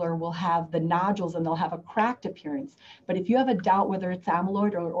nodular will have the nodules and they'll have a cracked appearance. But if you have a doubt whether it's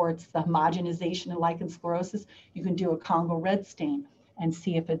amyloid or it's the homogenization in lichen sclerosis, you can do a Congo red stain and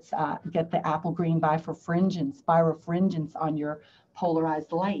see if it's, get the apple green birefringence on your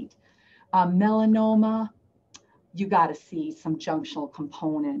polarized light. Melanoma, you got to see some junctional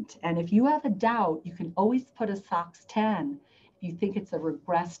component. And if you have a doubt, you can always put a SOX10. If you think it's a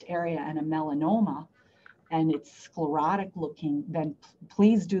regressed area and a melanoma, and it's sclerotic looking, then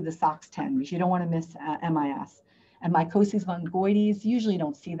please do the SOX10 because you don't want to miss MIS. And mycosis fungoides, usually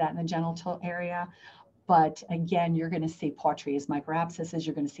don't see that in the genital area, but again, you're going to see Poitras microabscesses,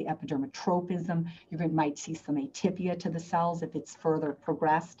 you're going to see epidermotropism, might see some atypia to the cells. If it's further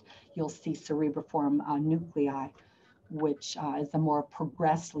progressed, you'll see cerebriform nuclei, which is a more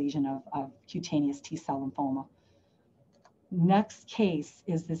progressed lesion of cutaneous T-cell lymphoma. Next case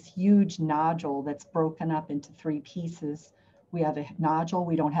is this huge nodule that's broken up into 3 pieces. We have a nodule,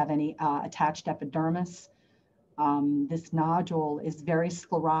 we don't have any attached epidermis. This nodule is very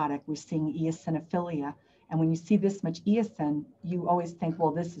sclerotic. We're seeing eosinophilia. And when you see this much eosin, you always think,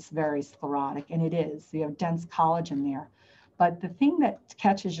 well, this is very sclerotic, and it is. You have dense collagen there. But the thing that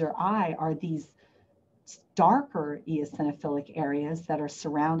catches your eye are these darker eosinophilic areas that are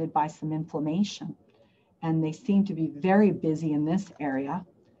surrounded by some inflammation. And they seem to be very busy in this area.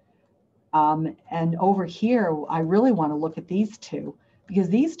 And over here, I really want to look at these two, because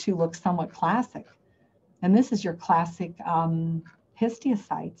these two look somewhat classic. And this is your classic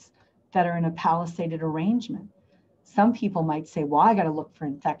histiocytes that are in a palisaded arrangement. Some people might say, well, I got to look for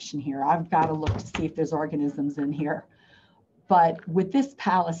infection here. I've got to look to see if there's organisms in here. But with this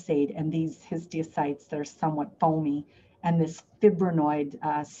palisade and these histiocytes that are somewhat foamy and this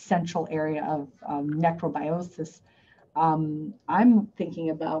fibrinoid central area of necrobiosis, I'm thinking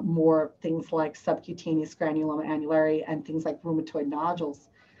about more things like subcutaneous granuloma annulare and things like rheumatoid nodules,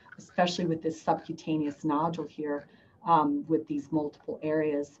 especially with this subcutaneous nodule here with these multiple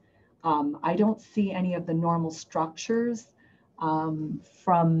areas. I don't see any of the normal structures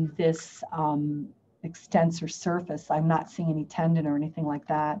from this extensor surface. I'm not seeing any tendon or anything like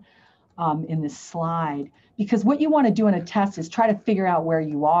that in this slide, because what you want to do in a test is try to figure out where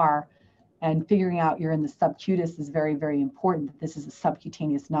you are, and figuring out you're in the subcutis is very, very important, that this is a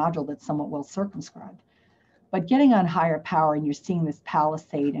subcutaneous nodule that's somewhat well circumscribed. But getting on higher power and you're seeing this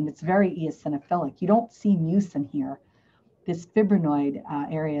palisade and it's very eosinophilic, you don't see mucin here. This fibrinoid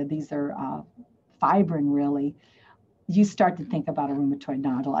area, these are fibrin really, you start to think about a rheumatoid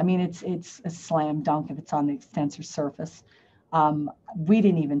nodule. I mean, it's a slam dunk if it's on the extensor surface. We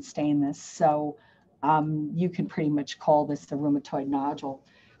didn't even stain this, so you can pretty much call this a rheumatoid nodule.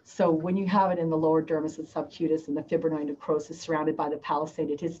 So when you have it in the lower dermis and subcutis and the fibrinoid necrosis surrounded by the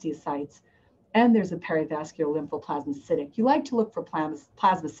palisaded histiocytes, and there's a perivascular lymphoplasmacytic, you like to look for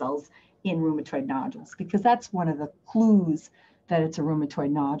plasma cells in rheumatoid nodules, because that's one of the clues that it's a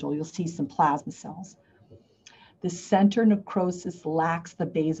rheumatoid nodule. You'll see some plasma cells. The center necrosis lacks the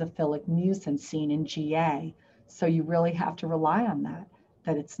basophilic mucin seen in GA. So you really have to rely on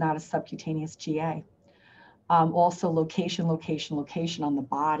that it's not a subcutaneous GA. Also location on the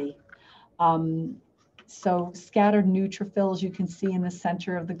body. So scattered neutrophils you can see in the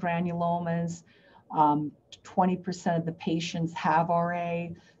center of the granulomas. 20% of the patients have RA.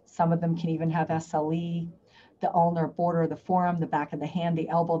 Some of them can even have SLE. The ulnar border of the forearm, the back of the hand, the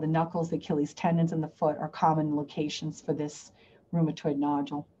elbow, the knuckles, the Achilles tendons, and the foot are common locations for this rheumatoid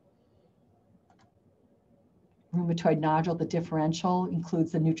nodule. Rheumatoid nodule, the differential,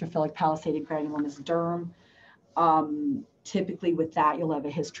 includes the neutrophilic palisaded granulomatous derm. Typically with that, you'll have a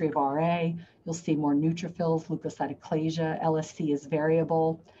history of RA. You'll see more neutrophils, leukocyte-aplasia. LSC is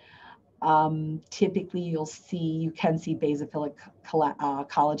variable. Typically, you can see basophilic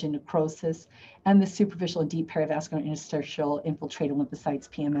collagen necrosis and the superficial and deep perivascular interstitial infiltrated lymphocytes,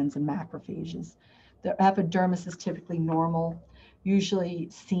 PMNs, and macrophages. The epidermis is typically normal, usually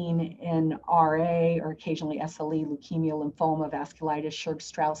seen in RA or occasionally SLE, leukemia, lymphoma, vasculitis,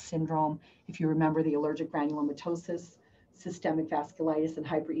 Sturge-Strauss syndrome. If you remember the allergic granulomatosis, systemic vasculitis, and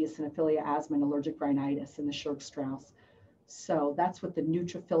hypereosinophilia, asthma, and allergic rhinitis in the Sturge-Strauss. So that's what the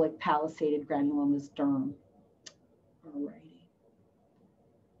neutrophilic palisaded granulomatous derm. Alrighty.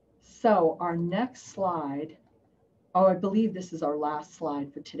 So our next slide, I believe this is our last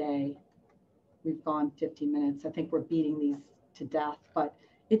slide for today. We've gone 50 minutes. I think we're beating these to death, but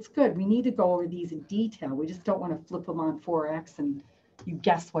it's good. We need to go over these in detail. We just don't want to flip them on 4X and you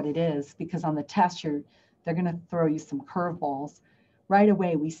guess what it is, because on the test, they're going to throw you some curveballs. Right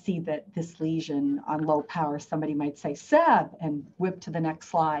away, we see that this lesion on low power, somebody might say, Seb, and whip to the next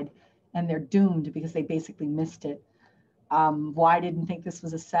slide, and they're doomed because they basically missed it. Why didn't think this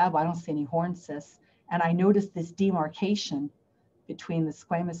was a Seb? I don't see any horn cysts. And I noticed this demarcation between the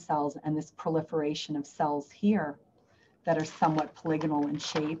squamous cells and this proliferation of cells here that are somewhat polygonal in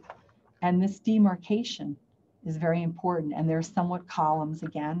shape. And this demarcation is very important. And they're somewhat columns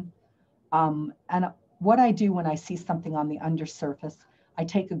again. And what I do when I see something on the undersurface, I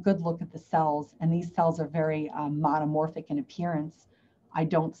take a good look at the cells, and these cells are very monomorphic in appearance. I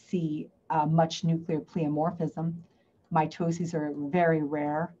don't see much nuclear pleomorphism. Mitoses are very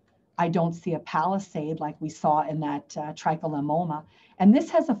rare. I don't see a palisade like we saw in that tricholamoma. And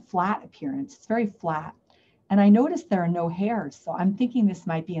this has a flat appearance. It's very flat. And I noticed there are no hairs. So I'm thinking this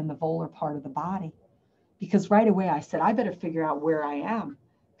might be in the volar part of the body, because right away I said, I better figure out where I am,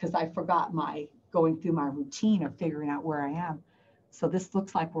 because I forgot going through my routine of figuring out where I am. So this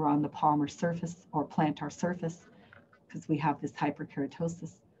looks like we're on the palmar surface or plantar surface. because we have this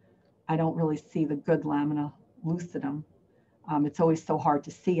hyperkeratosis. I don't really see the good lamina lucidum. It's always so hard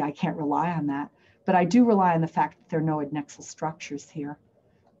to see. I can't rely on that. But I do rely on the fact that there are no adnexal structures here.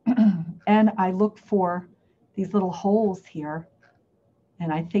 And I look for these little holes here.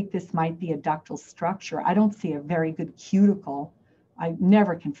 And I think this might be a ductal structure. I don't see a very good cuticle. I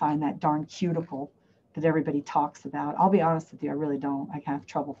never can find that darn cuticle that everybody talks about. I'll be honest with you, I really don't. I have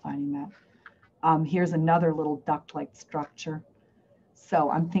trouble finding that. Here's another little duct-like structure.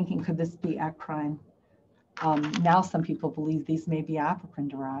 So I'm thinking, could this be eccrine? Now some people believe these may be apocrine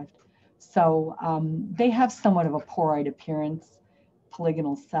derived. So they have somewhat of a poroid appearance,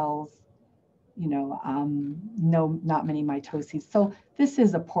 polygonal cells, you know, no, not many mitoses. So this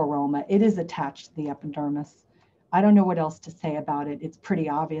is a poroma. It is attached to the epidermis. I don't know what else to say about it. It's pretty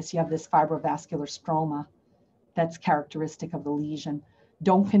obvious. You have this fibrovascular stroma that's characteristic of the lesion.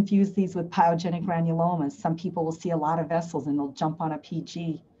 Don't confuse these with pyogenic granulomas. Some people will see a lot of vessels and they'll jump on a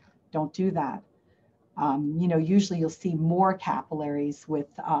PG. Don't do that. You know, usually you'll see more capillaries with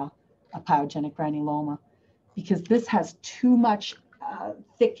a pyogenic granuloma because this has too much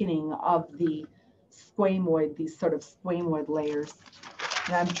thickening of the squamoid, these sort of squamoid layers.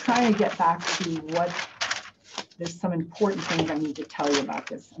 And I'm trying to get back to what, there's some important things I need to tell you about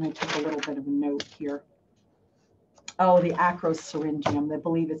this. And I took a little bit of a note here. Oh, the acrosyringium. I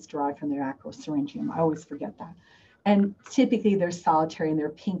believe it's derived from the acrosyringium. I always forget that. And typically they're solitary and they're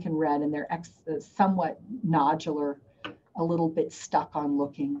pink and red and they're somewhat nodular, a little bit stuck on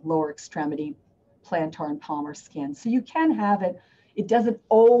looking, lower extremity, plantar and palmar skin. So you can have it. It doesn't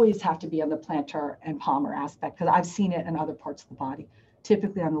always have to be on the plantar and palmar aspect because I've seen it in other parts of the body,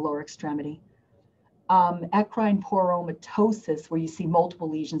 typically on the lower extremity. Eccrine poromatosis, where you see multiple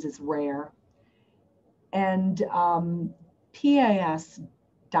lesions, is rare. And PAS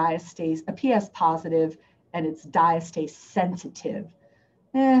diastase, a PS positive, and it's diastase sensitive.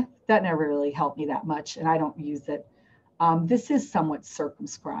 That never really helped me that much, and I don't use it. This is somewhat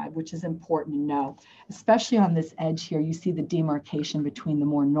circumscribed, which is important to know, especially on this edge here. You see the demarcation between the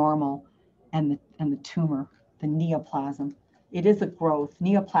more normal and the tumor, the neoplasm. It is a growth.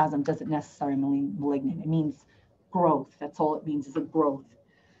 Neoplasm doesn't necessarily mean malignant. It means growth. That's all it means, is a growth.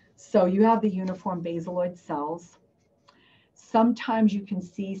 So you have the uniform basaloid cells. Sometimes you can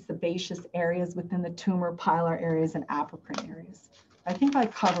see sebaceous areas within the tumor, pilar areas, and apocrine areas. I think I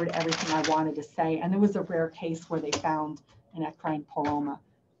covered everything I wanted to say. And there was a rare case where they found an eccrine poroma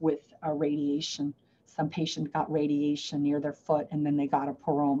with a radiation. Some patient got radiation near their foot and then they got a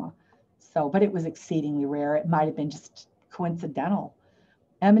poroma. So, but it was exceedingly rare. It might have been just coincidental.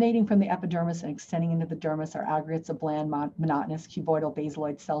 Emanating from the epidermis and extending into the dermis are aggregates of bland, monotonous, cuboidal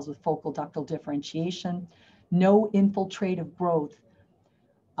basaloid cells with focal ductal differentiation. No infiltrative growth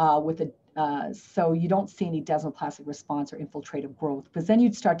so you don't see any desmoplastic response or infiltrative growth, because then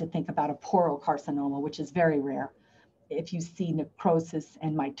you'd start to think about a porocarcinoma, which is very rare. If you see necrosis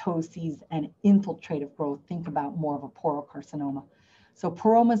and mitoses and infiltrative growth, think about more of a porocarcinoma. So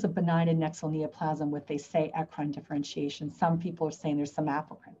poroma is a benign adnexal neoplasm with, they say, eccrine differentiation. Some people are saying there's some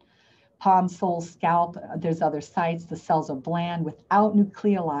apocrine. Palm, sole, scalp, there's other sites. The cells are bland without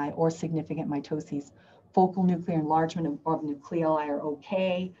nucleoli or significant mitoses. Focal nuclear enlargement of nucleoli are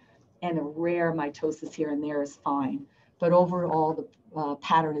okay, and a rare mitosis here and there is fine. But overall, the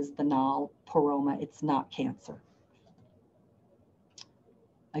pattern is banal poroma. It's not cancer.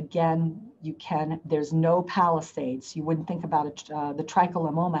 Again, there's no palisades. You wouldn't think about it. The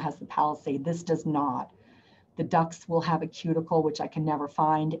tricholamoma has the palisade. This does not. The ducts will have a cuticle, which I can never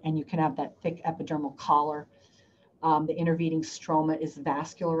find, and you can have that thick epidermal collar. The intervening stroma is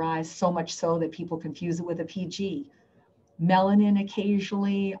vascularized, so much so that people confuse it with a PG. Melanin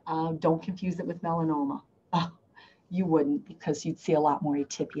occasionally, don't confuse it with melanoma. You wouldn't, because you'd see a lot more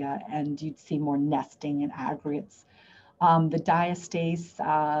atypia and you'd see more nesting and aggregates. The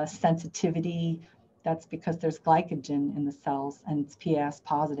diastase sensitivity, that's because there's glycogen in the cells and it's PAS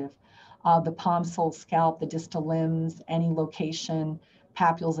positive. The palm, sole, scalp, the distal limbs, any location,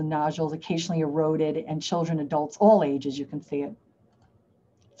 papules and nodules, occasionally eroded, and children, adults, all ages, you can see it.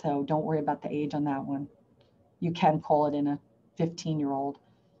 So don't worry about the age on that one. You can call it in a 15-year-old.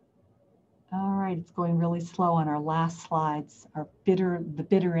 All right, it's going really slow on our last slides, the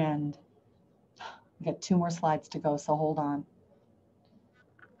bitter end. We've got 2 more slides to go, so hold on.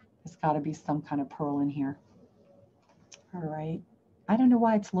 There's got to be some kind of pearl in here. All right. I don't know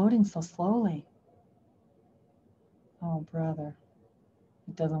why it's loading so slowly. Oh, brother.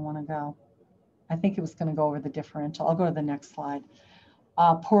 It doesn't want to go. I think it was going to go over the differential. I'll go to the next slide.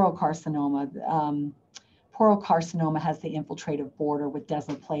 Porocarcinoma. Porocarcinoma has the infiltrative border with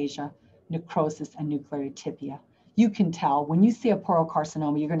desmoplasia, necrosis, and nuclear atypia. You can tell when you see a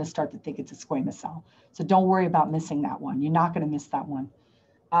porocarcinoma, you're going to start to think it's a squamous cell. So don't worry about missing that one. You're not going to miss that one.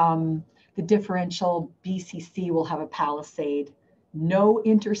 The differential BCC will have a palisade. No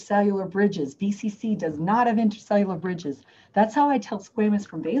intercellular bridges. BCC does not have intercellular bridges. That's how I tell squamous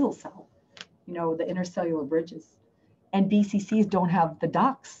from basal cell, the intercellular bridges. And BCCs don't have the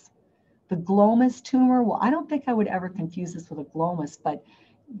ducts. The glomus tumor, well, I don't think I would ever confuse this with a glomus, but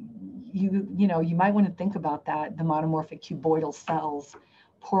you might want to think about that, the monomorphic cuboidal cells.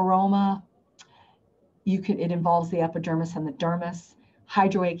 Poroma, it involves the epidermis and the dermis.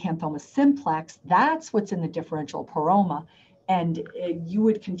 Hydroacanthoma simplex, that's what's in the differential poroma. And you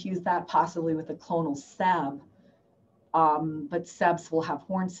would confuse that possibly with a clonal seb, but sebs will have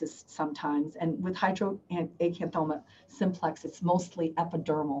horn cysts sometimes. And with hydroacanthoma simplex, it's mostly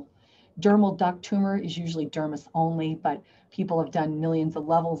epidermal. Dermal duct tumor is usually dermis only, but people have done millions of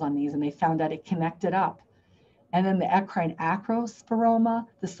levels on these and they found out it connected up. And then the ecrine acrosporoma,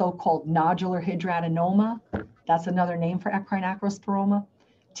 the so-called nodular hidradenoma, that's another name for ecrine acrosporoma.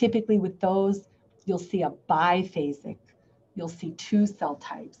 Typically with those, you'll see a biphasic, you'll see two cell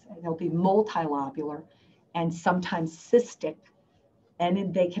types, and they'll be multilobular and sometimes cystic,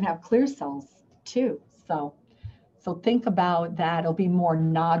 and they can have clear cells too. So think about that. It'll be more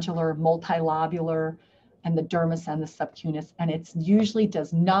nodular, multilobular, and the dermis and the subcutaneous, and it usually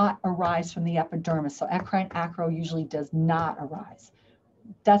does not arise from the epidermis. So ecrine acro usually does not arise.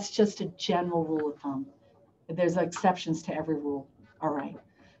 That's just a general rule of thumb. There's exceptions to every rule. All right.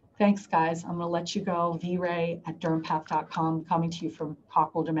 Thanks, guys. I'm going to let you go. vray@dermpath.com, coming to you from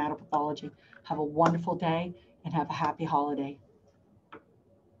Cockerell Dermatopathology. Have a wonderful day and have a happy holiday.